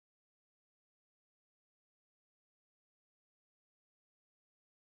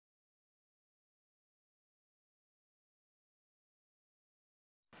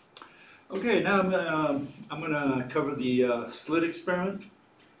Okay, now I'm gonna cover the slit experiment,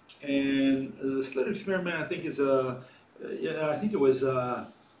 and the slit experiment I think is yeah, I think it was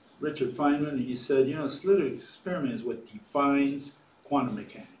Richard Feynman. He said, you know, slit experiment is what defines quantum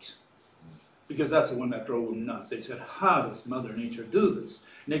mechanics, because that's the one that drove them nuts. They said, how does Mother Nature do this?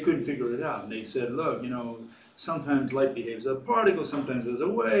 And they couldn't figure it out. And they said, look, you know, sometimes light behaves as a particle, sometimes as a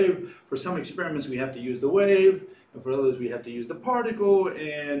wave. For some experiments we have to use the wave, and for others we have to use the particle.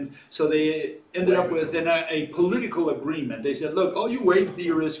 And so they ended up with a political agreement. They said, look, all you wave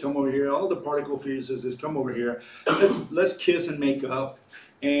theorists come over here, all the particle physicists come over here, let's kiss and make up,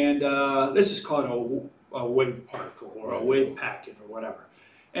 and let's just call it a wave particle or a wave packet or whatever.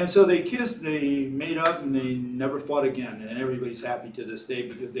 And so they kissed, they made up, and they never fought again. And everybody's happy to this day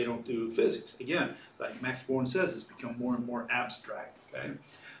because they don't do physics. Again, it's like Max Born says, it's become more and more abstract. Okay?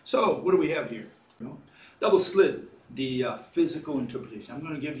 So what do we have here? You know, double slit, the physical interpretation. I'm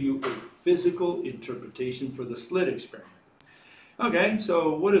going to give you a physical interpretation for the slit experiment. Okay,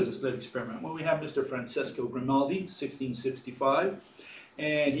 so what is a slit experiment? Well, we have Mr. Francesco Grimaldi, 1665,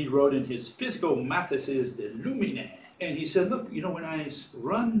 and he wrote in his Physico Mathesiis de Lumine. And he said, look, you know, when I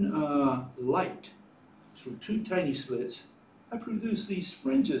run light through two tiny slits, I produce these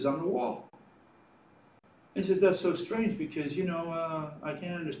fringes on the wall. And he says, that's so strange because, you know, I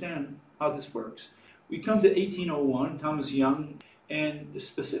can't understand how this works. We come to 1801, Thomas Young, and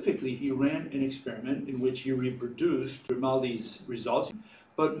specifically he ran an experiment in which he reproduced Grimaldi's results.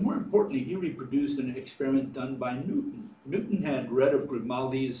 But more importantly, he reproduced an experiment done by Newton. Newton had read of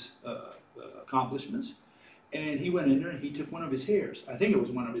Grimaldi's accomplishments. And he went in there and he took one of his hairs. I think it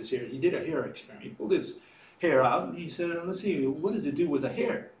was one of his hairs. He did a hair experiment. He pulled his hair out and he said, let's see, what does it do with the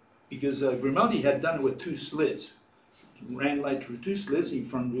hair? Because Grimaldi had done it with two slits. He ran light through two slits. He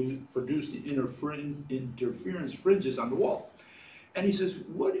produced the interference fringes on the wall. And he says,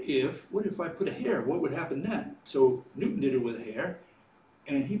 what if I put a hair? What would happen then? So Newton did it with a hair,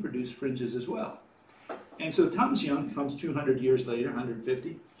 and he produced fringes as well. And so Thomas Young comes 200 years later,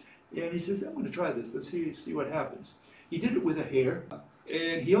 150, and he says, I'm going to try this. Let's see what happens. He did it with a hair,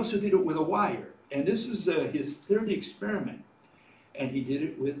 and he also did it with a wire. And this is his third experiment. And he did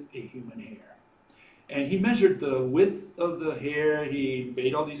it with a human hair. And he measured the width of the hair. He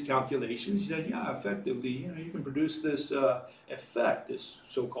made all these calculations. He said, yeah, effectively, you know, you can produce this effect, this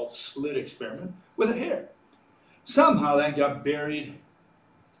so-called slit experiment, with a hair. Somehow that got buried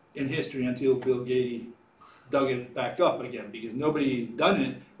in history until Bill Gates dug it back up again, because nobody's done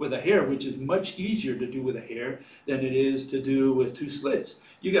it with a hair, which is much easier to do with a hair than it is to do with two slits.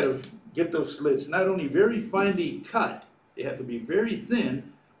 You got to get those slits not only very finely cut, they have to be very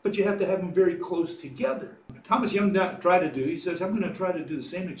thin, but you have to have them very close together. Thomas Young tried to do, he says, I'm going to try to do the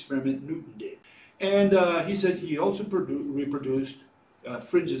same experiment Newton did. And he said he also reproduced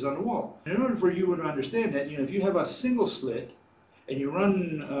fringes on the wall. And in order for you to understand that, you know, if you have a single slit, and you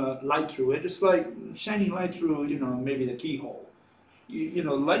run light through it, it's like shining light through, you know, maybe the keyhole. You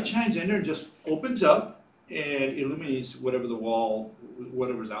know, light shines in there and just opens up and illuminates whatever the wall,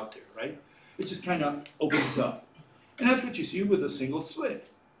 whatever's out there, right? It just kind of opens up. And that's what you see with a single slit.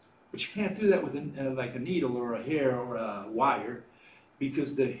 But you can't do that with like a needle or a hair or a wire,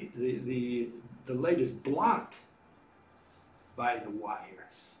 because the light is blocked by the wire.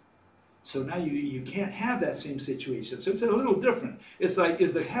 So now you can't have that same situation. So it's a little different. It's like,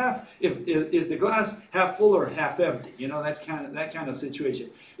 is the glass half full or half empty? You know, that kind of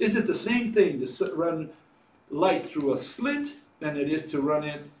situation. Is it the same thing to run light through a slit than it is to run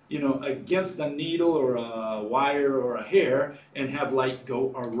it, you know, against a needle or a wire or a hair and have light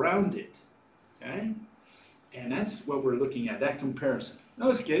go around it? Okay? And that's what we're looking at, that comparison.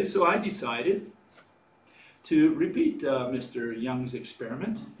 Okay, so I decided to repeat Mr. Young's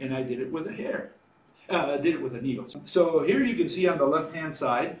experiment, and I did it with a hair. I did it with a needle. So here you can see on the left-hand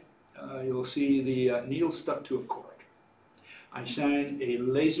side, you'll see the needle stuck to a cork. I shine a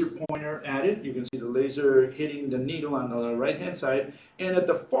laser pointer at it. You can see the laser hitting the needle on the right-hand side, and at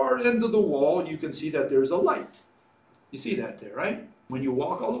the far end of the wall, you can see that there's a light. You see that there, right? When you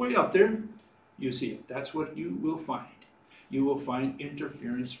walk all the way up there, you see it. That's what you will find. You will find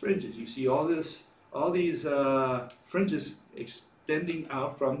interference fringes. You see all these fringes extending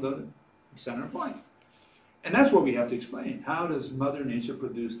out from the center point. And that's what we have to explain. How does Mother Nature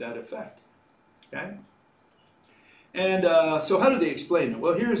produce that effect? Okay? And so how do they explain it?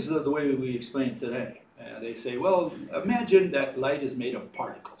 Well, here's the way we explain it today. They say, well, imagine that light is made of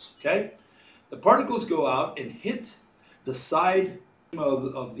particles, okay? The particles go out and hit the side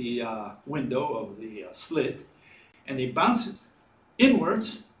of the window, of the slit, and they bounce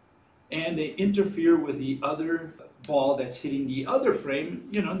inwards, and they interfere with the other ball that's hitting the other frame,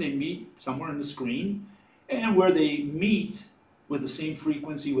 you know, they meet somewhere in the screen, and where they meet with the same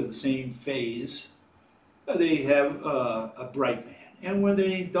frequency, with the same phase, they have a bright band. And when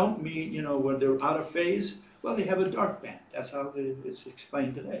they don't meet, you know, when they're out of phase, well, they have a dark band. That's how it's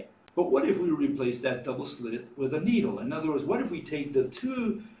explained today. But what if we replace that double slit with a needle? In other words, what if we take the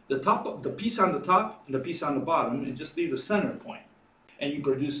piece on the top and the piece on the bottom and just leave the center point, and you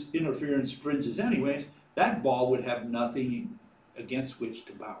produce interference fringes anyways? That ball would have nothing against which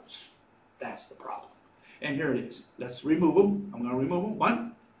to bounce. That's the problem. And here it is. Let's remove them. I'm going to remove them.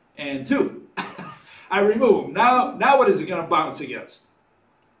 1 and 2. I remove them. Now what is it going to bounce against?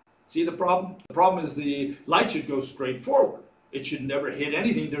 See the problem? The problem is the light should go straight forward. It should never hit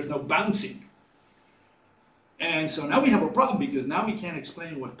anything. There's no bouncing. And so now we have a problem, because now we can't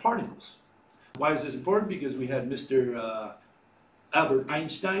explain with particles. Why is this important? Because we had Mr. Albert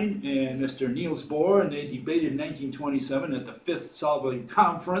Einstein and Mr. Niels Bohr, and they debated in 1927 at the 5th Solving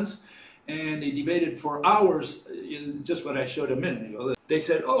Conference, and they debated for hours, just what I showed a minute ago. They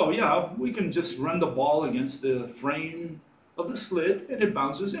said, oh yeah, we can just run the ball against the frame of the slit and it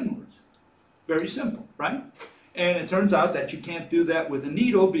bounces inwards. Very simple, right? And it turns out that you can't do that with a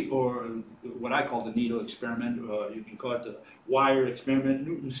needle, or what I call the needle experiment. You can call it the wire experiment,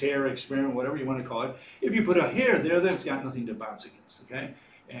 Newton's hair experiment, whatever you want to call it. If you put a hair there, then it's got nothing to bounce against, okay?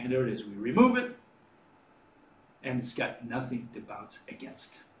 And there it is. We remove it, and it's got nothing to bounce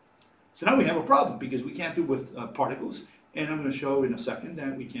against. So now we have a problem, because we can't do it with particles, and I'm going to show in a second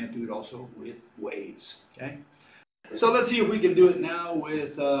that we can't do it also with waves, okay? So let's see if we can do it now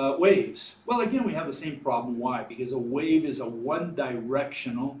with waves. Well, again, we have the same problem. Why? Because a wave is a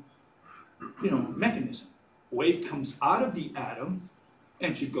one-directional, mechanism. A wave comes out of the atom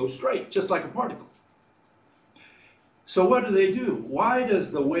and should go straight, just like a particle. So what do? Why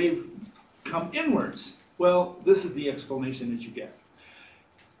does the wave come inwards? Well, this is the explanation that you get.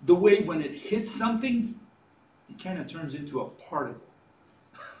 The wave, when it hits something, it kind of turns into a particle.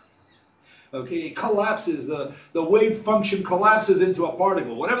 Okay, it collapses, the wave function collapses into a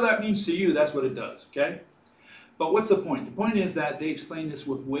particle. Whatever that means to you, that's what it does, okay? But what's the point? The point is that they explain this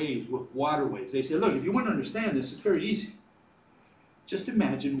with waves, with water waves. They say, look, if you want to understand this, it's very easy. Just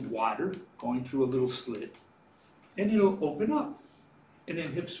imagine water going through a little slit, and it'll open up. And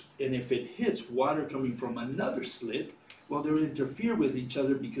if it hits water coming from another slit, well, they'll interfere with each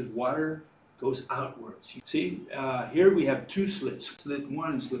other because water goes outwards. See, here we have 2 slits, slit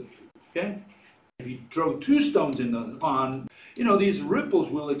 1 and slit 2. Okay? If you throw 2 stones in the pond, these ripples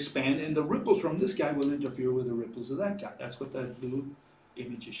will expand, and the ripples from this guy will interfere with the ripples of that guy. That's what that blue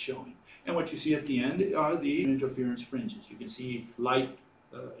image is showing. And what you see at the end are the interference fringes. You can see light,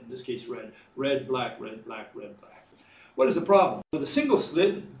 in this case red, red, black, red, black, red, black. What is the problem? With a single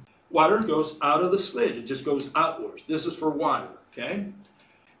slit, water goes out of the slit. It just goes outwards. This is for water, okay?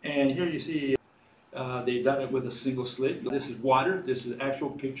 And here you see they've done it with a single slit. This is water. This is an actual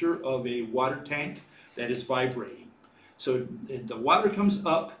picture of a water tank that is vibrating. So the water comes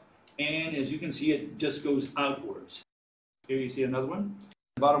up, and as you can see, it just goes outwards. Here you see another one.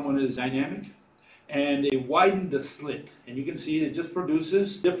 The bottom one is dynamic. And they widen the slit. And you can see it just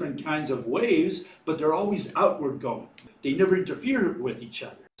produces different kinds of waves, but they're always outward going. They never interfere with each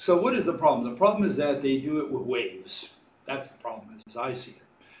other. So what is the problem? The problem is that they do it with waves. That's the problem, as I see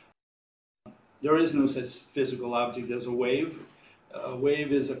it. There is no such physical object as a wave. A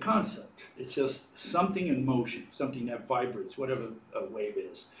wave is a concept. It's just something in motion, something that vibrates, whatever a wave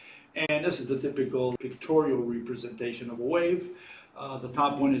is. And this is the typical pictorial representation of a wave. The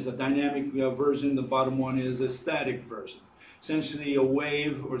top one is a dynamic version. The bottom one is a static version. Essentially, a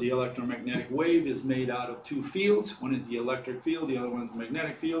wave, or the electromagnetic wave, is made out of 2 fields. One is the electric field, the other one is the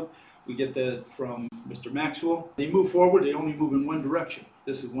magnetic field. We get that from Mr. Maxwell. They move forward, they only move in one direction.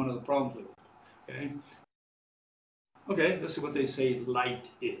 This is one of the problems with it. Okay, this is what they say light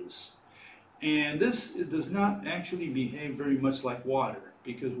is. And this does not actually behave very much like water,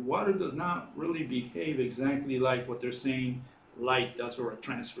 because water does not really behave exactly like what they're saying light does, or a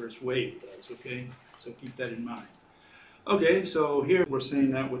transverse wave does, okay? So keep that in mind. Okay, so here we're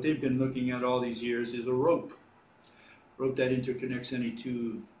saying that what they've been looking at all these years is a rope. Rope that interconnects any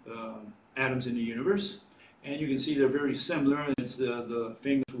 2 atoms in the universe. And you can see they're very similar. It's the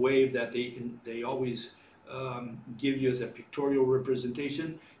famous wave that they always give you as a pictorial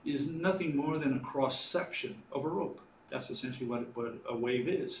representation is nothing more than a cross-section of a rope. That's essentially what a wave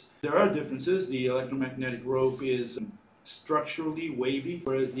is. There are differences. The electromagnetic rope is structurally wavy,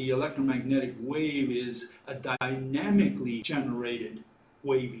 whereas the electromagnetic wave is a dynamically generated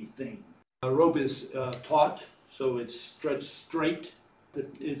wavy thing. A rope is taut, so it's stretched straight.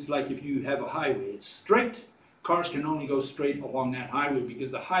 It's like if you have a highway. It's straight, Cars can only go straight along that highway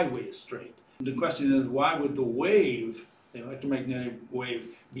because the highway is straight. The question is, why would the wave, the electromagnetic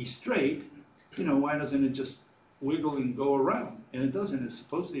wave, be straight? You know, why doesn't it just wiggle and go around? And it doesn't. It's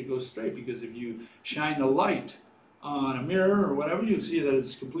supposed to go straight, because if you shine a light on a mirror or whatever, you see that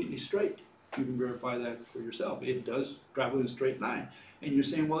it's completely straight. You can verify that for yourself. It does travel in a straight line. And you're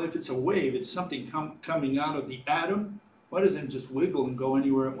saying, well, if it's a wave, it's something coming out of the atom, why doesn't it just wiggle and go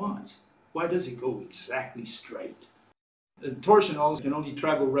anywhere it wants? Why does it go exactly straight? The torsionals can only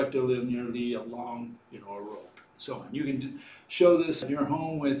travel rectilinearly along, a rope, so on. You can show this in your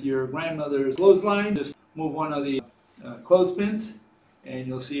home with your grandmother's clothesline. Just move one of the clothespins, and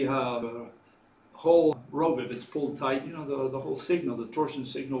you'll see how the whole rope, if it's pulled tight, the whole signal, the torsion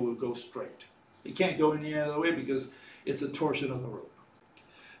signal, will go straight. It can't go any other way because it's a torsion of the rope.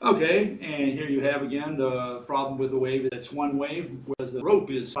 Okay, and here you have again the problem with the wave. It's one wave, whereas the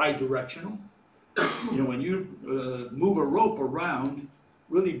rope is bidirectional. When you move a rope around,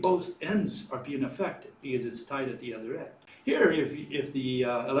 really both ends are being affected because it's tied at the other end. Here, if the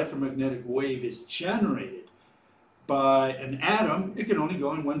electromagnetic wave is generated by an atom, it can only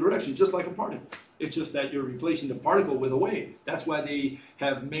go in one direction, just like a particle. It's just that you're replacing the particle with a wave. That's why they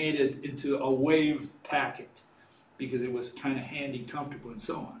have made it into a wave packet, because it was kind of handy, comfortable, and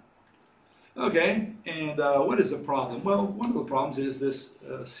so on. Okay, and what is the problem? Well, one of the problems is this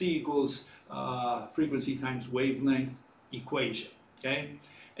C equals frequency times wavelength equation. Okay,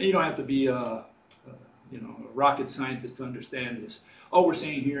 and you don't have to be a rocket scientist to understand this. All we're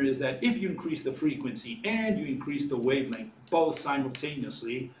saying here is that if you increase the frequency and you increase the wavelength both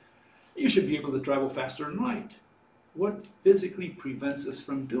simultaneously, you should be able to travel faster in light. What physically prevents us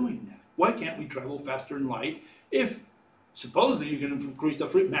from doing that? Why can't we travel faster in light if supposedly you can increase the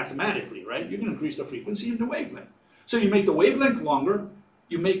mathematically, right? You can increase the frequency and the wavelength. So you make the wavelength longer,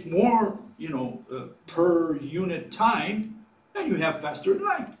 you make more, per unit time, and you have faster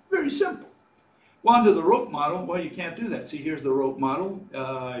light. Very simple. Well, under the rope model, well, you can't do that. See, here's the rope model.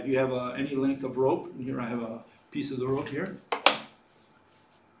 If you have any length of rope, and here I have a piece of the rope here.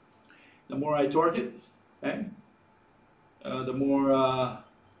 The more I torque it, okay, the more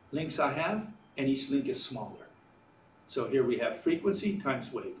links I have, and each link is smaller. So here we have frequency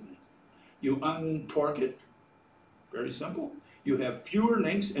times wavelength. You untorque it, very simple. You have fewer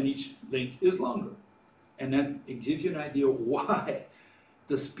links, and each link is longer. And then it gives you an idea why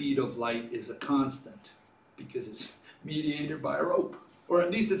the speed of light is a constant, because it's mediated by a rope. Or at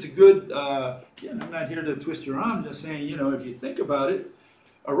least it's a good, I'm not here to twist your arm, I'm just saying, if you think about it,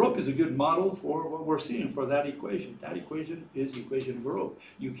 a rope is a good model for what we're seeing, for that equation. That equation is the equation of a rope.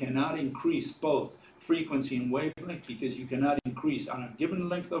 You cannot increase both frequency and wavelength, because you cannot increase on a given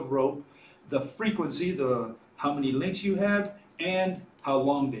length of rope the frequency, how many links you have, and how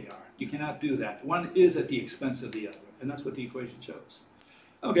long they are. You cannot do that. One is at the expense of the other, and that's what the equation shows.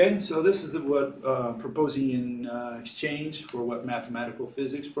 Okay, so this is what proposing in exchange for what mathematical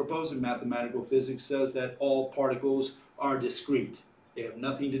physics proposes. Mathematical physics says that all particles are discrete. They have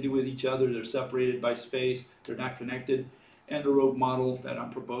nothing to do with each other. They're separated by space. They're not connected. And the rope model that I'm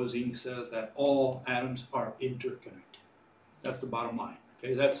proposing says that all atoms are interconnected. That's the bottom line.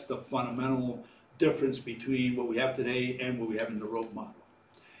 Okay, that's the fundamental difference between what we have today and what we have in the rope model.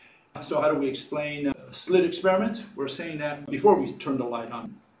 So how do we explain a slit experiment? We're saying that before we turn the light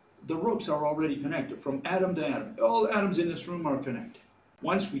on, the ropes are already connected from atom to atom. All the atoms in this room are connected.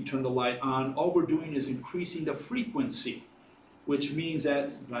 Once we turn the light on, all we're doing is increasing the frequency, which means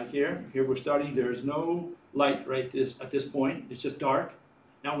that, like here we're starting, there's no light at this point, it's just dark.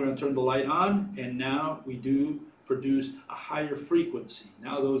 Now we're going to turn the light on, and now we do produce a higher frequency.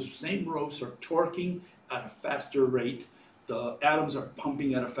 Now those same ropes are torquing at a faster rate. The atoms are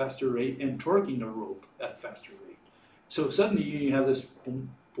pumping at a faster rate and torquing the rope at a faster rate. So suddenly you have this boom,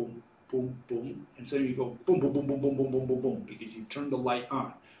 boom, boom, boom, and so you go boom, boom, boom, boom, boom, boom, boom, boom, boom, because you turn the light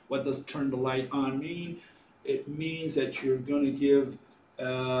on. What does turn the light on mean? It means that you're going to give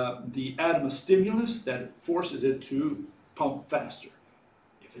the atom a stimulus that forces it to pump faster.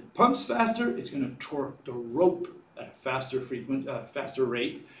 If it pumps faster, it's going to torque the rope at a faster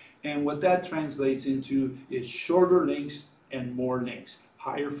rate, and what that translates into is shorter links and more links,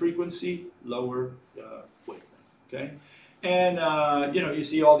 higher frequency, lower wavelength. Okay, and you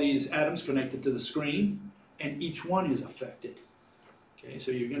see all these atoms connected to the screen, and each one is affected. Okay,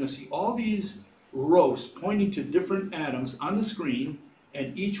 so you're going to see all these rows pointing to different atoms on the screen,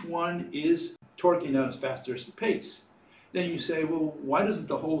 and each one is torquing at a faster pace. Then you say, well, why doesn't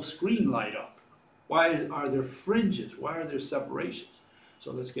the whole screen light up? Why are there fringes? Why are there separations?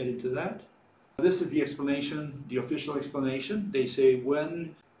 So let's get into that. This is the explanation, the official explanation. They say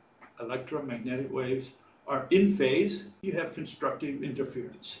when electromagnetic waves are in phase, you have constructive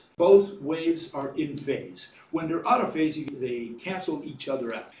interference. Both waves are in phase. When they're out of phase, they cancel each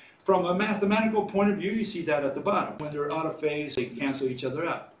other out. From a mathematical point of view, you see that at the bottom. When they're out of phase, they cancel each other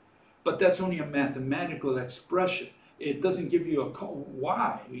out. But that's only a mathematical expression. It doesn't give you a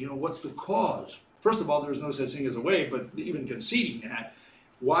why, what's the cause? First of all, there's no such thing as a wave, but even conceding that,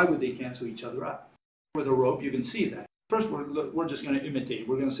 why would they cancel each other out? With a rope, you can see that. First, we're just going to imitate.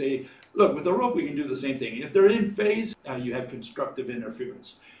 We're going to say, look, with the rope, we can do the same thing. If they're in phase, you have constructive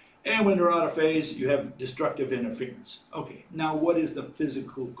interference. And when they're out of phase, you have destructive interference. Okay, now what is the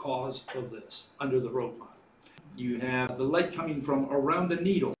physical cause of this under the rope model? You have the light coming from around the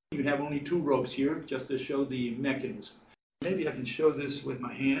needle. You have only two ropes here just to show the mechanism. Maybe I can show this with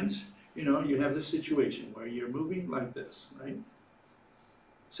my hands. You have this situation where you're moving like this, right?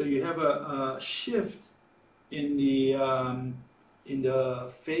 So you have a shift in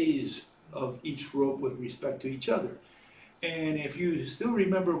the phase of each rope with respect to each other. And if you still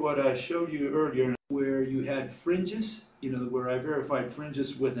remember what I showed you earlier, where you had fringes, where I verified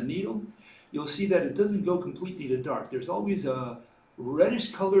fringes with a needle, you'll see that it doesn't go completely to dark. There's always a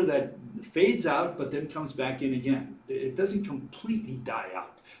reddish color that fades out but then comes back in again. It doesn't completely die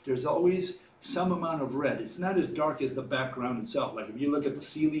out. There's always some amount of red. It's not as dark as the background itself. Like if you look at the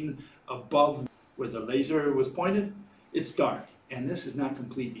ceiling above where the laser was pointed, it's dark. And this is not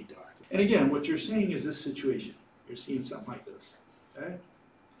completely dark. And again, what you're seeing is this situation. You're seeing something like this. Okay?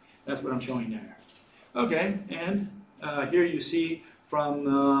 That's what I'm showing there. Okay, and here you see from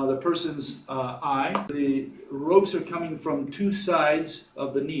the person's eye, the ropes are coming from two sides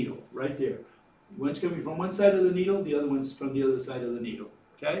of the needle, right there. One's coming from one side of the needle, the other one's from the other side of the needle.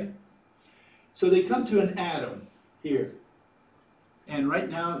 Okay? So they come to an atom here. And right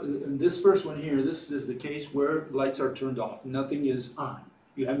now, in this first one here, this is the case where lights are turned off. Nothing is on.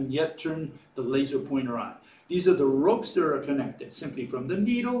 You haven't yet turned the laser pointer on. These are the ropes that are connected simply from the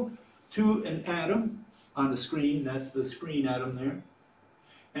needle to an atom on the screen. That's the screen atom there.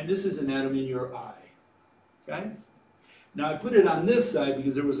 And this is an atom in your eye. Okay? Now I put it on this side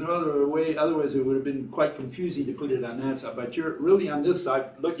because there was no other way, otherwise it would have been quite confusing to put it on that side. But you're really on this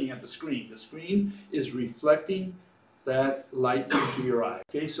side looking at the screen. The screen is reflecting that light into your eye.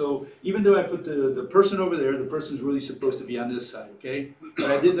 Okay, so even though I put the person over there, the person's really supposed to be on this side, okay?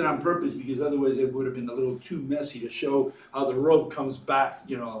 But I did that on purpose because otherwise it would have been a little too messy to show how the rope comes back,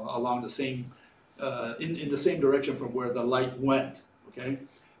 along the same, in the same direction from where the light went, okay?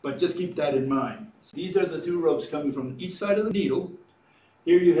 But just keep that in mind. These are the two ropes coming from each side of the needle.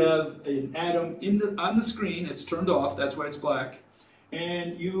 Here you have an atom on the screen. It's turned off, that's why it's black.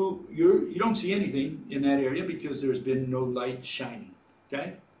 And you don't see anything in that area because there's been no light shining.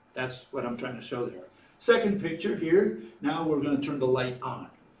 Okay? That's what I'm trying to show there. Second picture here, now we're going to turn the light on.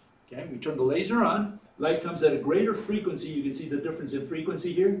 Okay? We turn the laser on. Light comes at a greater frequency. You can see the difference in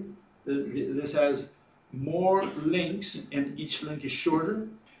frequency here. This has more links and each link is shorter.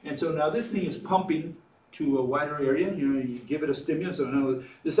 And so now this thing is pumping to a wider area. You give it a stimulus. So now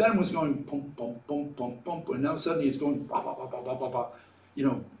this atom was going pump, pump, pump, pump, pump, and now suddenly it's going bah, bah, bah, bah, bah, bah,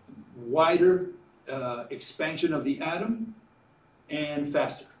 bah. Wider expansion of the atom and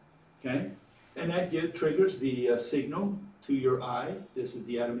faster. Okay, and that triggers the signal to your eye. This is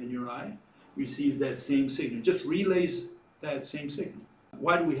the atom in your eye. Receives that same signal. Just relays that same signal.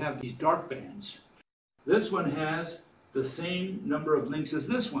 Why do we have these dark bands? This one has the same number of links as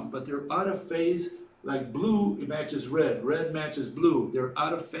this one, but they're out of phase. Like blue, it matches red. Red matches blue. They're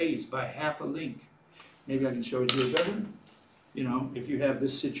out of phase by half a link. Maybe I can show it here better. If you have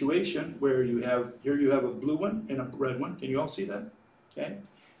this situation where here you have a blue one and a red one. Can you all see that? Okay.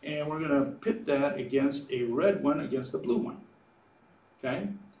 And we're going to pit that against a red one against the blue one. Okay.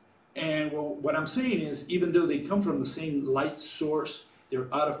 And what I'm saying is, even though they come from the same light source,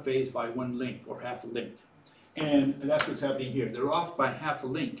 they're out of phase by one link or half a link. And that's what's happening here. They're off by half a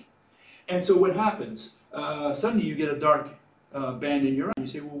link. And so what happens? Suddenly you get a dark band in your eye. You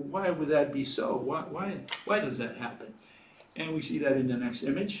say, well, why would that be so? Why does that happen? And we see that in the next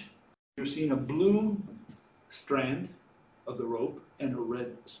image. You're seeing a blue strand of the rope and a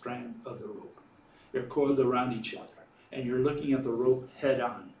red strand of the rope. They're coiled around each other. And you're looking at the rope head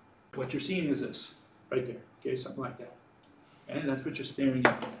on. What you're seeing is this, right there. Okay, something like that. And that's what you're staring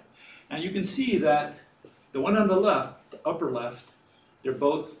at. Now you can see that the one on the left, the upper left, they're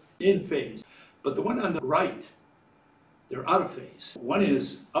both in phase. But the one on the right, they're out of phase. One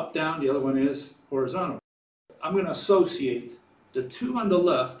is up, down, the other one is horizontal. I'm going to associate the two on the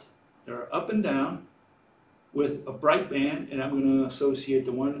left, they're up and down, with a bright band, and I'm going to associate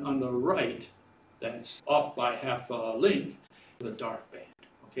the one on the right, that's off by half a link, with a dark band.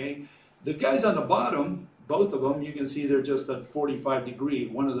 Okay? The guys on the bottom, both of them, you can see they're just at 45 degree.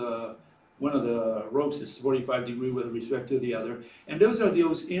 One of the ropes is 45 degree with respect to the other. And those are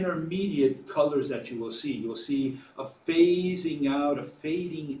those intermediate colors that you will see. You'll see a phasing out, a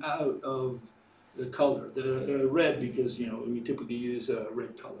fading out of the color, the red, because we typically use a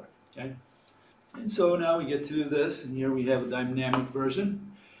red color. Okay, and so now we get to this, and here we have a dynamic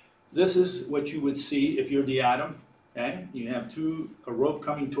version. This is what you would see if you're the atom. Okay, you have a rope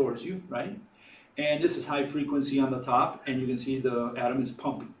coming towards you, right? And this is high frequency on the top, and you can see the atom is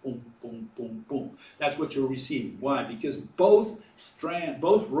pumping, boom, boom, boom, boom. That's what you're receiving. Why? Because both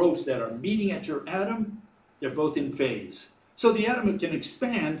ropes that are meeting at your atom, they're both in phase. So the atom can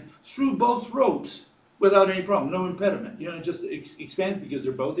expand through both ropes without any problem, no impediment. It just expands because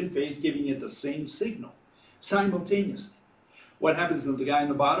they're both in phase, giving it the same signal simultaneously. What happens to the guy in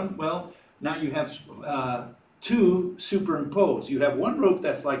the bottom? Well, now you have two superimposed. You have one rope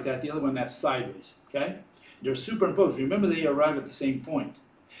that's like that, the other one that's sideways, okay? They're superimposed. Remember, they arrive at the same point.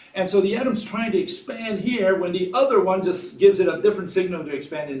 And so the atom's trying to expand here when the other one just gives it a different signal to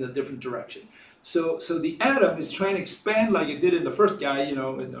expand in a different direction. So the atom is trying to expand like it did in the first guy, in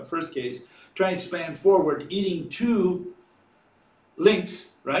the first case, trying to expand forward, eating two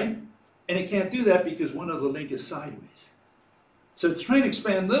links, right? And it can't do that because one of the link is sideways. So it's trying to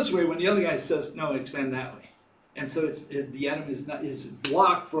expand this way when the other guy says, no, expand that way. And so the atom is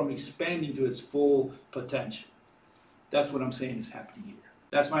blocked from expanding to its full potential. That's what I'm saying is happening here.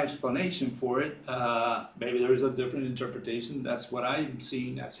 That's my explanation for it. Maybe there is a different interpretation. That's what I'm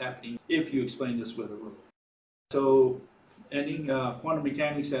seeing that's happening if you explain this with a rule. So, ending, quantum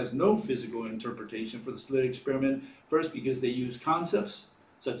mechanics has no physical interpretation for the Slit experiment. First, because they use concepts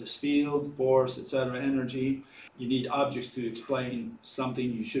such as field, force, etc., energy. You need objects to explain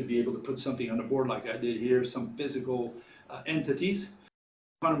something. You should be able to put something on the board like I did here, some physical entities.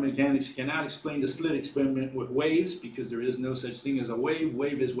 Quantum mechanics cannot explain the Slit experiment with waves because there is no such thing as a wave.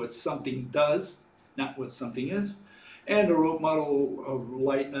 Wave is what something does, not what something is. And the rope model of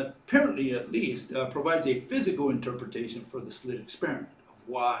light, apparently at least, provides a physical interpretation for the Slit experiment of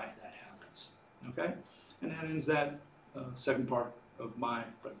why that happens. Okay? And that ends that second part of my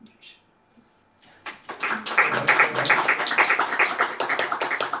presentation.